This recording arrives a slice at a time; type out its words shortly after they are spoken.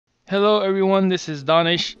Hello everyone, this is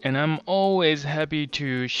Danish, and I'm always happy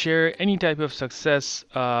to share any type of success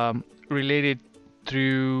related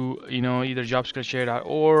through either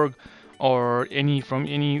jobskillshare.org or any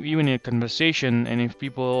even a conversation. And if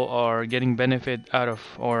people are getting benefit out of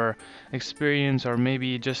our experience, or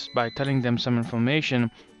maybe just by telling them some information,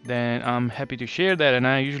 then I'm happy to share that. And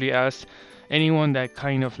I usually ask anyone that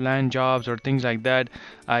kind of land jobs or things like that,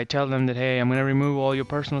 I tell them that, hey, I'm gonna remove all your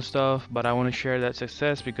personal stuff, but I want to share that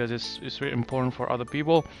success because it's very important for other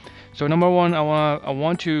people. So number one, I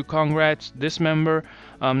want to congrats this member.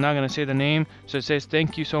 I'm not gonna say the name. So it says,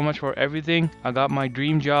 thank you so much for everything. I got my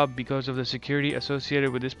dream job because of the security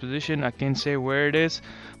associated with this position. I can't say where it is,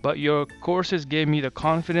 but your courses gave me the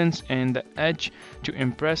confidence and the edge to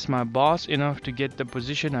impress my boss enough to get the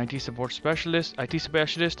position IT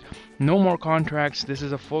specialist. No more contracts. This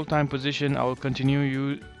is a full-time position. I will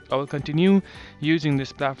continue using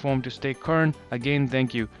this platform to stay current. Again,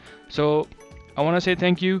 thank you. So I want to say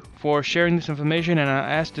thank you for sharing this information, and I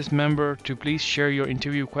asked this member to please share your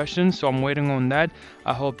interview questions. So I'm waiting on that.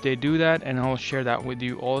 I hope they do that, and I'll share that with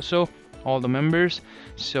you also, all the members.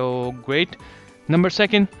 So great. Number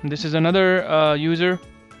second, this is another user.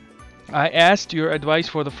 I asked your advice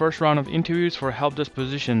for the first round of interviews for help desk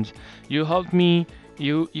positions. You helped me.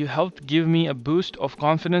 You helped give me a boost of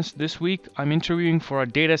confidence this week. I'm interviewing for a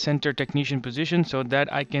data center technician position so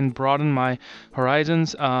that I can broaden my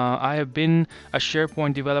horizons. I have been a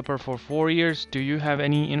SharePoint developer for 4 years. Do you have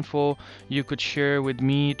any info you could share with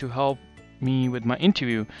me to help me with my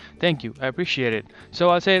interview? Thank you, I appreciate it. So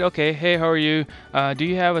I said, okay, hey, how are you? Do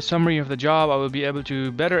you have a summary of the job? I will be able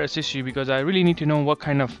to better assist you because I really need to know what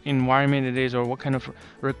kind of environment it is or what kind of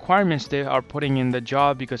requirements they are putting in the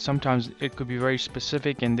job, because sometimes it could be very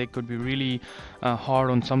specific and they could be really hard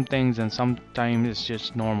on some things, and sometimes it's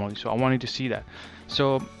just normal. So I wanted to see that.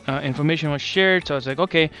 So information was shared. So I was like,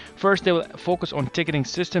 okay, first they will focus on ticketing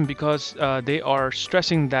system because they are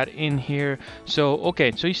stressing that in here. So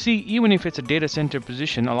okay, so you see, even if it's a data center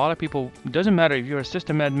position, a lot of people, doesn't matter if you're a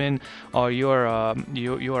system admin or you're an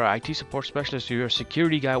IT support specialist or you're a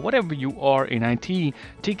security guy, whatever you are in IT,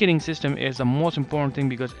 ticketing system is the most important thing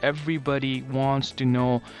because everybody wants to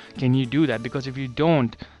know, can you do that? Because if you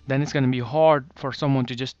don't, then it's going to be hard for someone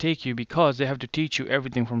to just take you, because they have to teach you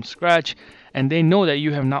everything from scratch, and they know that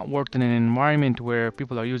you have not worked in an environment where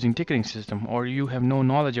people are using ticketing system, or you have no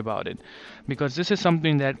knowledge about it, because this is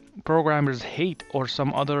something that programmers hate or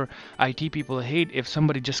some other IT people hate. If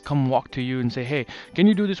somebody just come walk to you and say, hey, can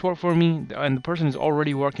you do this work for me, and the person is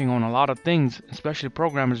already working on a lot of things, especially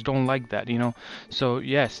programmers don't like that. So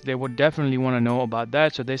yes, they would definitely want to know about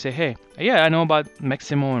that. So they say, hey, yeah, I know about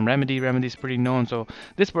Maximo and Remedy. Remedy is pretty known, so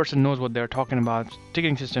this person knows what they're talking about.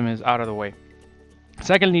 Ticketing system is out of the way.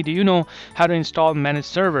 Secondly, do you know how to install managed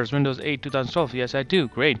servers, Windows 8 2012? Yes, I do.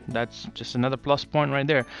 Great. That's just another plus point right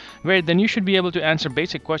there. Great. Then you should be able to answer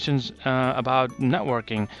basic questions about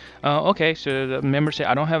networking. Okay, so the members say,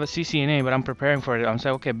 I don't have a CCNA, but I'm preparing for it. I'm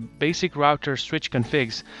saying, okay, basic router switch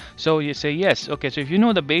configs. So you say yes. Okay, so if you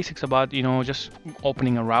know the basics about, just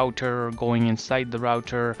opening a router, going inside the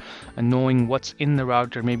router, and knowing what's in the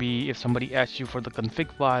router, maybe if somebody asks you for the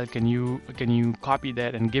config file, can you copy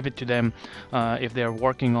that and give it to them if they're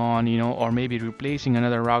working on, or maybe replacing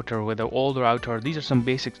another router with an old router. These are some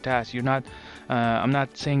basic tasks. I'm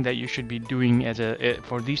not saying that you should be doing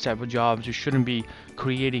for these type of jobs. You shouldn't be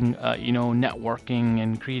creating, networking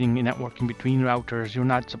and creating networking between routers. You're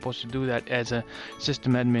not supposed to do that as a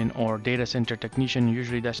system admin or data center technician.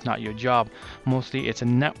 Usually that's not your job. Mostly it's a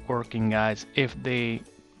networking, guys, if they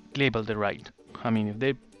labeled it right. I mean, if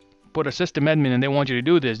they put a system admin and they want you to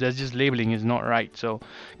do this, that's just labeling is not right. So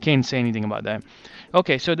can't say anything about that.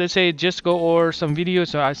 Okay, so they say just go over some videos.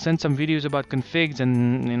 So I sent some videos about configs,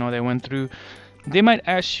 and they went through. They might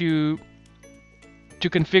ask you to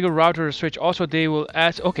configure router or switch. Also, they will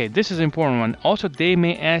ask, okay, this is an important one. Also, they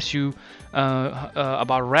may ask you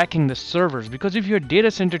about racking the servers, because if you're a data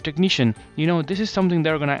center technician, this is something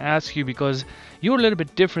they're gonna ask you, because you're a little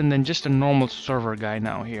bit different than just a normal server guy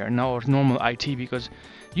now or normal IT, because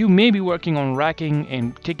you may be working on racking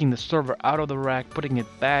and taking the server out of the rack, putting it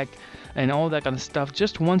back, and all that kind of stuff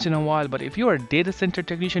just once in a while. But if you're a data center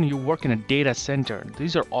technician, you work in a data center.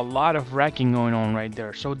 These are a lot of racking going on right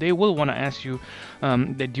there. So they will want to ask you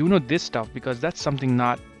that you know this stuff, because that's something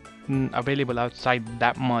not available outside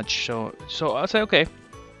that much. So I'll say, okay.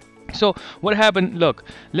 So what happened, look,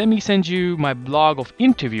 let me send you my blog of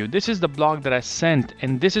interview. This is the blog that I sent,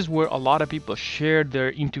 and this is where a lot of people shared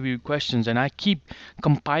their interview questions, and I keep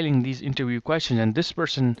compiling these interview questions, and this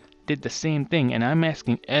person did the same thing, and I'm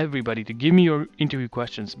asking everybody to give me your interview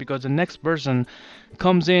questions, because the next person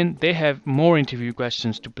comes in, they have more interview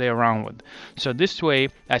questions to play around with. So this way,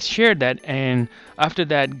 I shared that, and after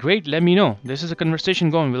that, great, let me know. This is a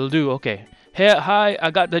conversation going. We'll do okay. Hey, hi,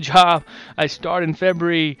 I got the job. I start in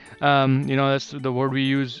February. That's the word we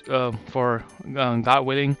use for God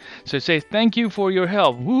willing. So it says, thank you for your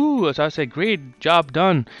help. Woo! So I say, great job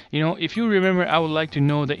done. If you remember, I would like to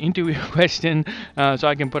know the interview question, so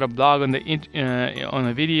I can put a blog on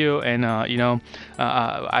the video, and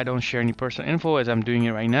I don't share any personal info as I'm doing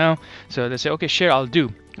it right now. So they say, okay, share, I'll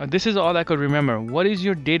do. This is all I could remember. What is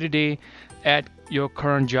your day-to-day at your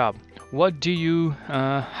current job? How do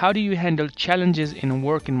you handle challenges in a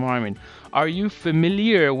work environment? Are you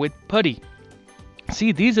familiar with PuTTY?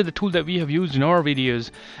 See, these are the tools that we have used in our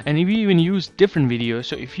videos, and we even use different videos.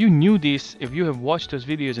 So if you knew this, if you have watched those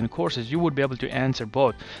videos and courses, you would be able to answer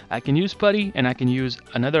both. I can use PuTTY, and I can use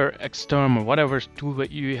another Xterm or whatever tool that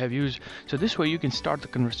you have used. So this way you can start the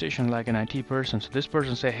conversation like an IT person. So this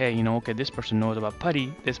person say, hey, okay, this person knows about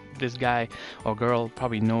PuTTY. This guy or girl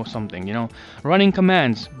probably knows something. Running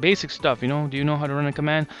commands, basic stuff. Do you know how to run a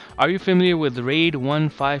command? Are you familiar with RAID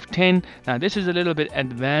 1510? Now this is a little bit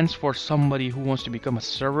advanced for somebody who wants to become a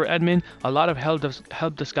server admin. A lot of help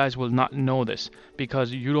desk guys will not know this,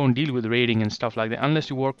 because you don't deal with rating and stuff like that unless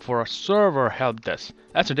you work for a server help desk.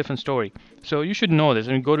 That's a different story. So you should know this,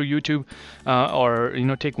 and go to YouTube or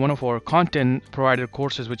take one of our content provider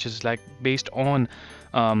courses, which is like based on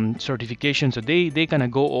certification. So they kind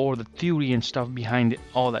of go over the theory and stuff behind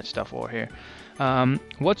all that stuff over here.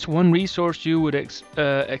 What's one resource you would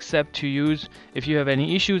accept to use if you have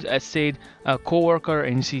any issues? As said, a coworker,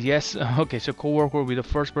 and see, yes. Okay, so coworker will be the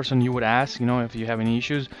first person you would ask, if you have any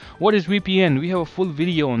issues. What is VPN? We have a full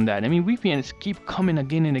video on that. I mean, VPNs keep coming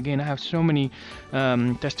again and again. I have so many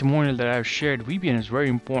testimonials that I've shared. VPN is very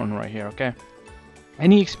important right here, okay?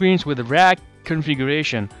 Any experience with rack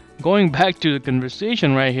configuration? Going back to the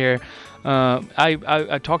conversation right here,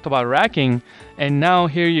 I talked about racking, and now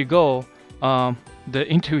here you go. The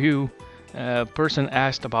interview person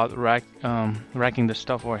asked about racking the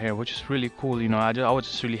stuff over here, which is really cool. I was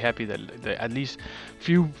just really happy that at least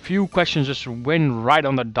few questions just went right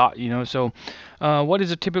on the dot. So what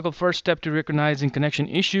is a typical first step to recognizing connection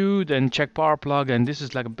issue? Then check power plug, and this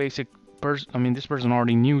is like a basic this person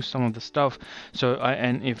already knew some of the stuff. So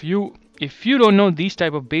and if you don't know these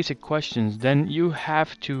type of basic questions, then you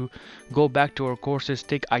have to go back to our courses,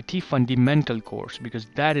 take IT fundamental course, because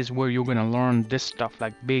that is where you're going to learn this stuff,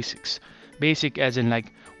 like basics. Basic as in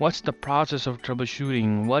like, what's the process of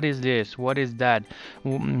troubleshooting? What is this? What is that?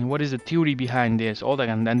 What is the theory behind this? All that.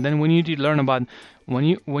 And then when you need to learn about, when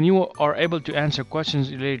you are able to answer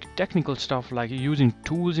questions related to technical stuff, like using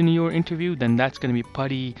tools in your interview, then that's going to be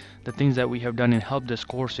PuTTY, the things that we have done in help desk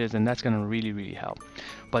courses, and that's going to really, really help.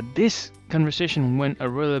 But this conversation went a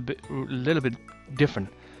little bit different,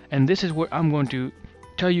 and this is where I'm going to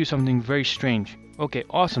tell you something very strange. Okay,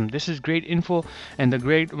 awesome. This is great info, and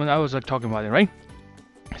when I was talking about it, right?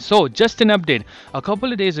 So just an update. A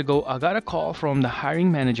couple of days ago, I got a call from the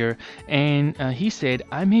hiring manager, and he said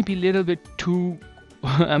I may be a little bit too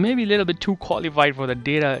qualified for the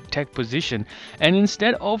data tech position, and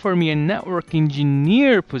instead offer me a network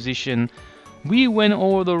engineer position. We went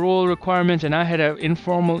over the role requirements, and I had an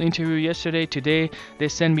informal interview yesterday. Today, they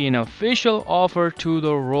sent me an official offer to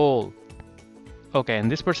the role. Okay,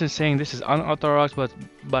 and this person is saying this is unauthorized,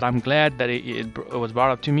 but I'm glad that it was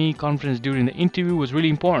brought up to me. Confidence during the interview was really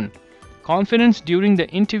important. Confidence during the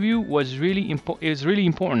interview is really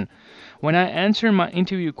important. When I answer my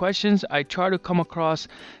interview questions, I try to come across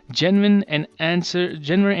genuine and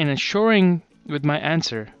assuring with my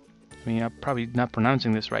answer. I mean, I'm probably not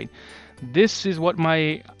pronouncing this right. This is what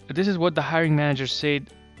the hiring manager said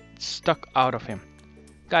stuck out of him.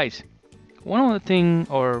 Guys, one of the things,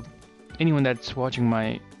 or anyone that's watching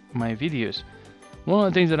my videos, one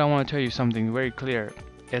of the things that I want to tell you something very clear,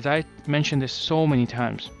 as I mentioned this so many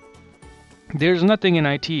times, there's nothing in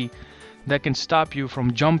IT that can stop you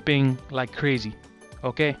from jumping like crazy.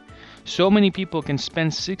 Okay, so many people can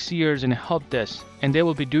spend 6 years in a help desk, and they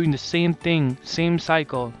will be doing the same thing, same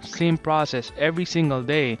cycle, same process every single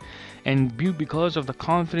day, and because of the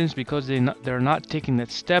confidence, because they're not taking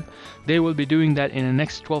that step, they will be doing that in the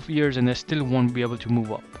next 12 years, and they still won't be able to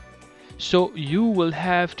move up. So you will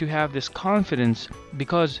have to have this confidence,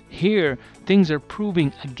 because here things are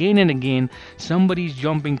proving again and again. Somebody's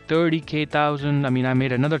jumping 30,000. I mean, I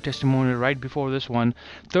made another testimonial right before this one.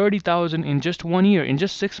 30,000 in just 1 year, in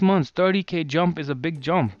just 6 months. 30K jump is a big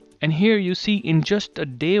jump. And here you see in just a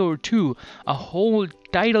day or two, a whole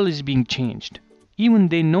title is being changed. Even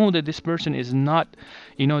they know that this person is not,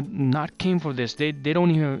 not came for this. They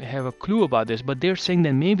don't even have a clue about this, but they're saying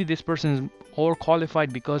that maybe this person is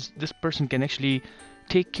overqualified because this person can actually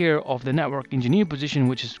take care of the network engineer position,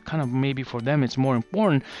 which is kind of maybe for them it's more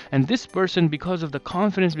important. And this person, because of the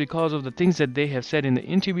confidence, because of the things that they have said in the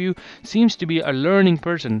interview, seems to be a learning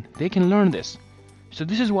person. They can learn this. So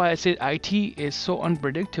this is why I said IT is so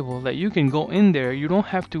unpredictable that you can go in there. You don't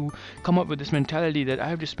have to come up with this mentality that I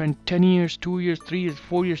have to spend 10 years, 2 years, 3 years,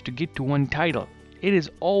 4 years to get to one title. It is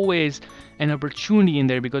always an opportunity in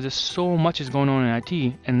there because there's so much is going on in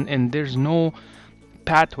IT, and there's no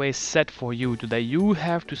pathway set for you to that. You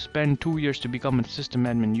have to spend 2 years to become a system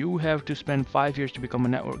admin. You have to spend 5 years to become a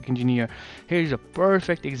network engineer. Here's a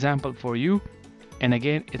perfect example for you. And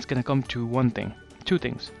again, it's gonna come to one thing, two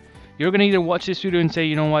things. You're gonna either watch this video and say,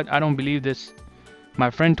 you know what, I don't believe this. My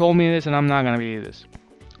friend told me this and I'm not gonna believe this.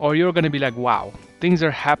 Or you're gonna be like, wow, things are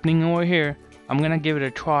happening over here. I'm gonna give it a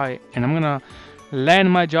try and I'm gonna land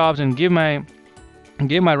my jobs and give my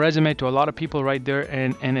resume to a lot of people right there,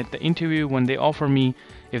 and at the interview when they offer me,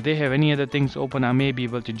 if they have any other things open, I may be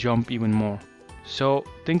able to jump even more. So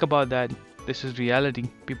think about that. This is reality.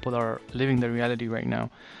 People are living the reality right now,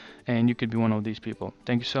 and you could be one of these people.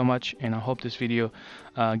 Thank you so much, and I hope this video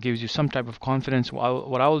gives you some type of confidence.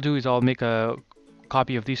 What I will do is I'll make a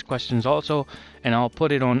copy of these questions also, and I'll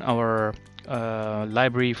put it on our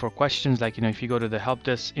library for questions. Like, if you go to the help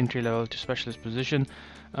desk entry level to specialist position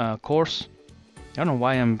course. I don't know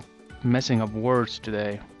why I'm messing up words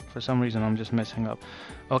today. For some reason I'm just messing up.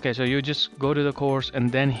 Okay, so you just go to the course,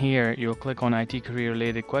 and then here you'll click on IT career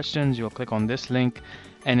related questions. You'll click on this link,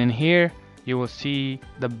 and in here you will see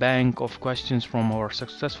the bank of questions from our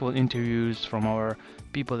successful interviews, from our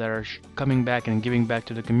people that are coming back and giving back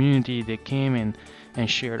to the community. They came in and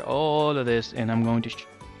shared all of this, and I'm going to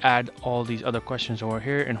add all these other questions over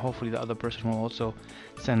here, and hopefully the other person will also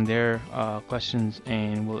send their questions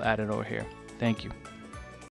and we'll add it over here. Thank you.